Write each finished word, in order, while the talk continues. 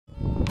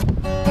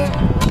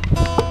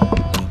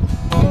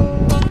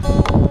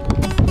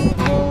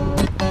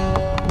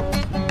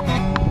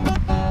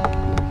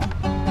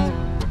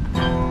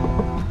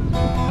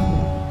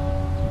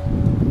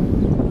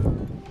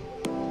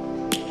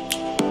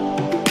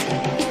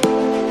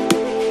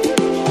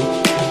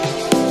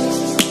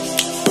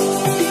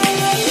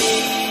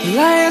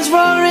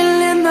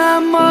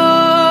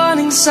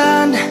morning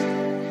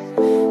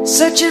sun,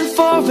 searching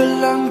for a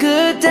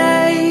longer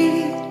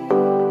day.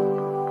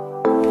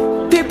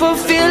 People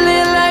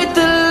feeling like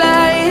the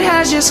light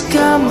has just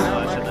come.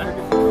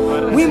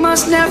 We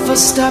must never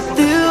stop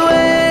the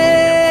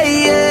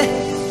way.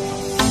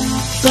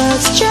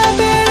 Birds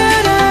chirping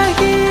and I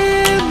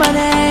hear my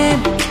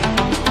name,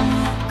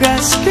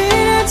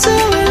 grasping into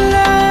a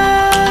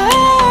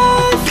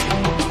life.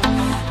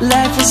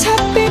 Life is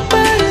happy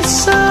but it's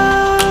so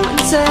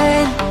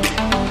insane.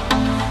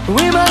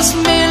 We must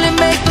merely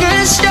make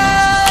a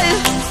start.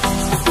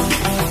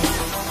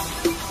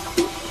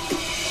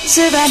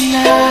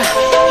 Savannah,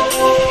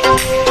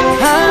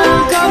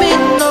 I'm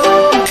coming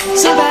home.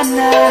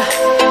 Savannah,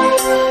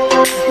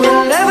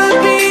 we'll never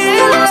be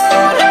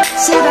alone.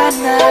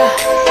 Savannah,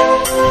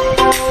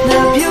 the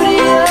beauty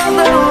of the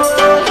world.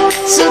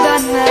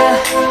 Savannah,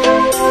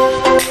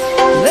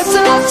 let's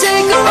all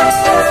take a walk.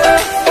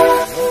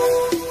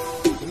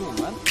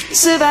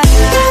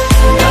 Savannah.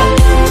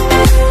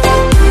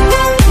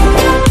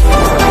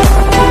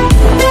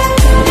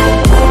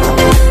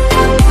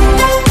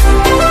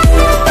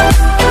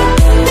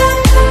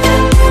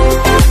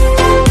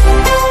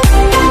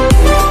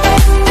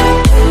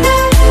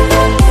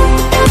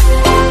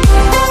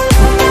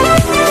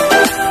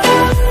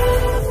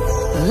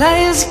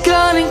 Light is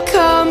gonna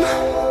come.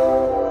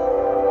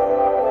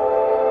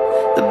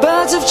 The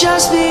birds have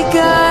just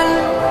begun.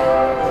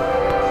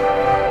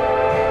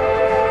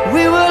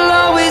 We will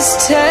always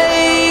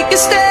take a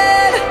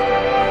stand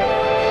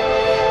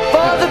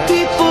for the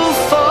people,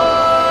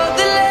 for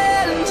the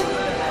land.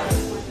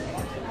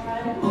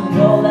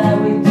 All that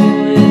we do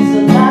is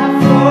a life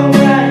from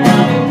right.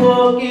 I've been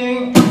walking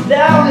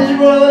down this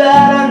road I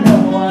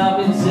don't know. I've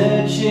been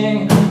searching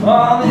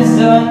on this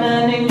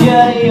unending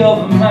journey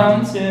over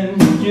mountains,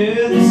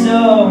 through the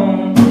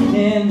zone,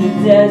 in the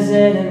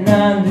desert and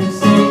on the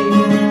sea.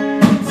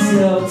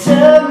 So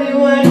tell me,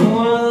 when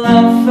will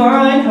I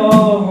find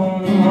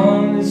home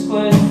on this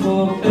quest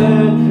for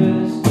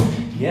purpose?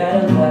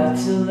 Got a lot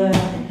to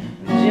learn,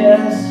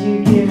 just you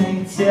give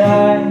me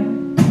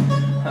time.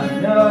 I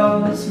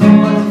know there's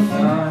more to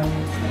find.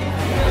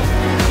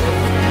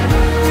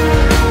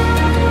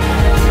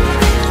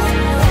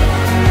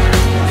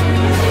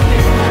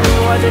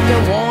 I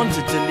didn't want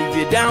it to leave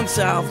you down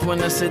south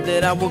when I said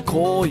that I would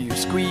call you,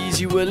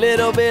 squeeze you a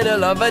little bit of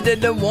love. I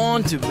didn't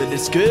want to, but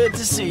it's good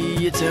to see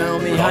you. Tell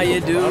me how you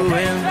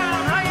doing.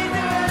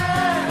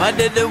 I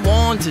didn't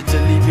want it to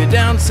leave you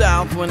down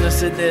south when I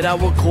said that I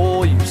would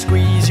call you,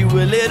 squeeze you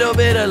a little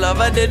bit of love.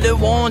 I didn't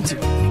want to.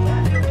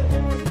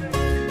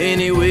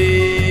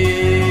 Anyway,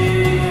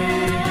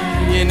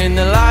 and in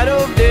the light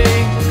of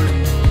day,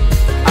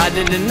 I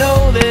didn't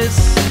know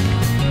this,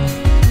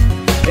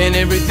 and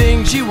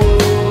everything she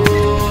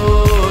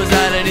was,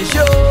 I didn't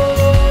show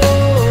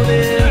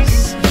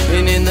this.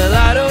 And in the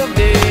light of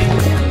day,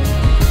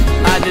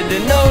 I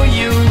didn't know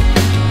you,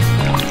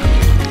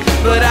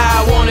 but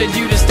I wanted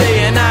you to stay,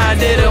 and I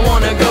didn't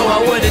want to go. I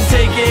wouldn't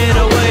take it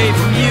away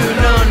from you,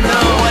 no,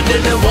 no. I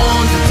didn't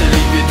want to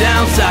leave you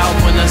down south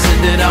when I said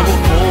that I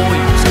would call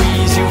you,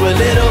 squeeze you a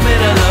little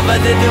bit of love. I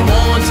didn't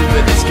want to,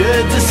 but it's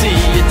good to see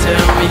you.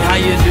 Tell me how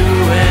you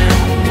doing.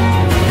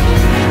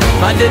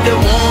 I didn't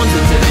want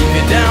to leave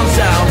you down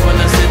south when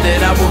I said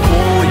that I would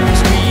call you,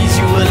 squeeze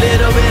you a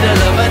little bit of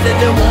love. I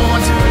didn't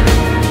want to.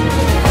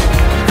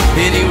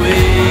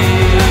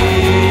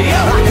 Anyway,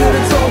 I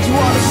could've told you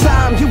all the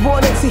time, you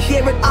wanted to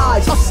hear it.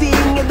 Eyes are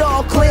seeing it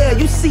all clear,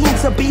 you seem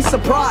to be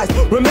surprised.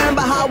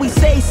 Remember how we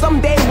say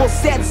someday we'll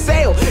set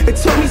sail. It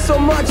took me so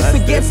much to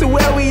get to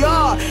where we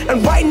are,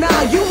 and right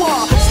now you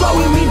are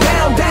slowing me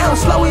down, down,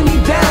 slowing me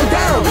down,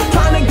 down.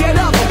 Trying to get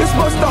up, it's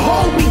supposed to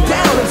hold me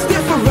down. It's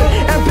different,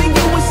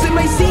 ambiguous it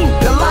may seem.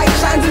 The light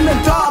shines in the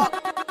dark,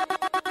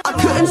 I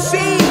couldn't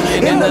see.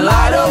 In the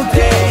light of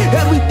day,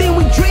 everything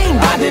we dreamed,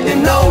 I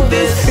didn't know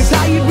this is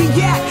how you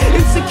react,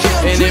 insecure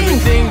and dreams.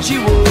 everything she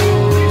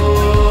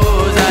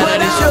was, I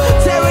didn't show.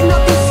 Tearing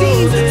up the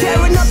seas,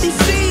 tearing up these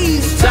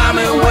seas. Time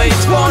and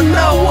waste for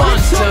no one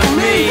took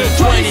me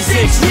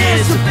 26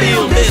 years to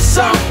feel this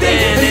something,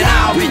 and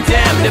I'll be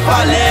damned if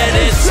I let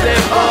it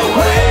slip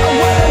away.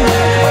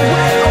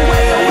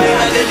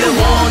 I didn't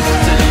want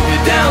to leave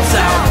you down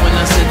south when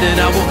I said that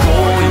I would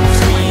call you,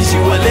 squeeze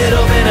you a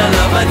little bit of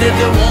love. I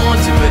didn't want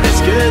to, but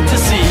it's good to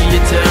see you.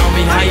 Tell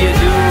me how you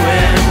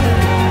doing.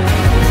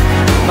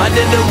 I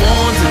didn't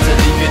want to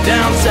leave you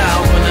down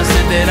south when I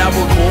said that I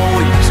would call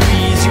you,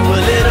 squeeze you a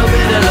little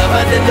bit of love.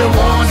 I didn't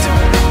want to.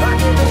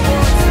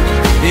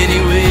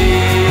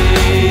 Anyway,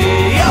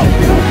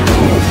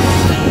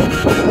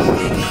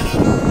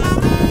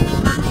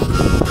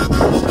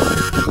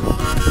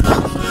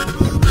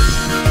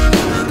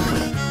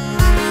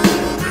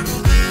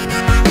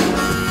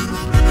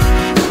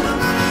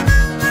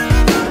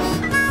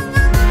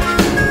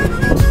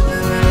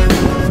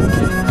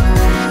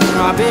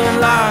 I've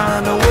been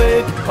lying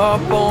awake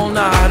up all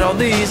night, all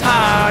these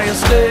higher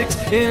stakes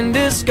in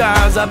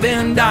disguise. I've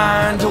been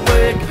dying to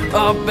wake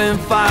up and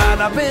fight.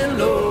 I've been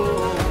low.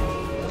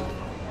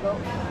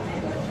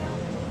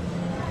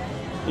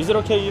 Is it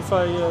okay if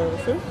I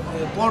film?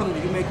 Porn,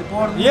 you make a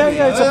porn? Yeah,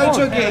 it's a porn. It's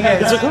okay, yeah.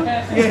 It's okay?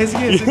 Yes,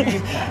 yes,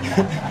 okay.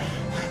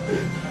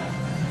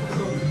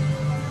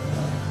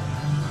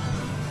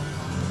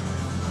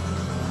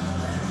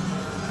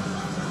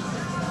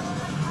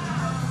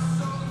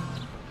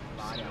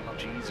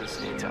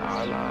 Jesus into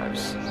our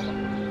lives,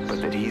 but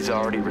that He's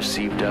already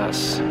received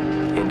us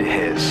into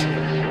His.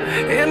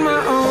 In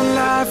my own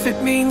life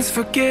it means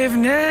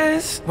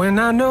forgiveness when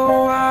I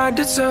know I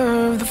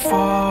deserve the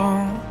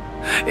fall.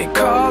 It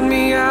called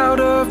me out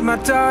of my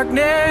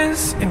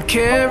darkness and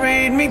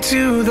carried me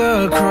to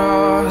the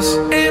cross.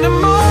 In a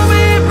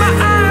moment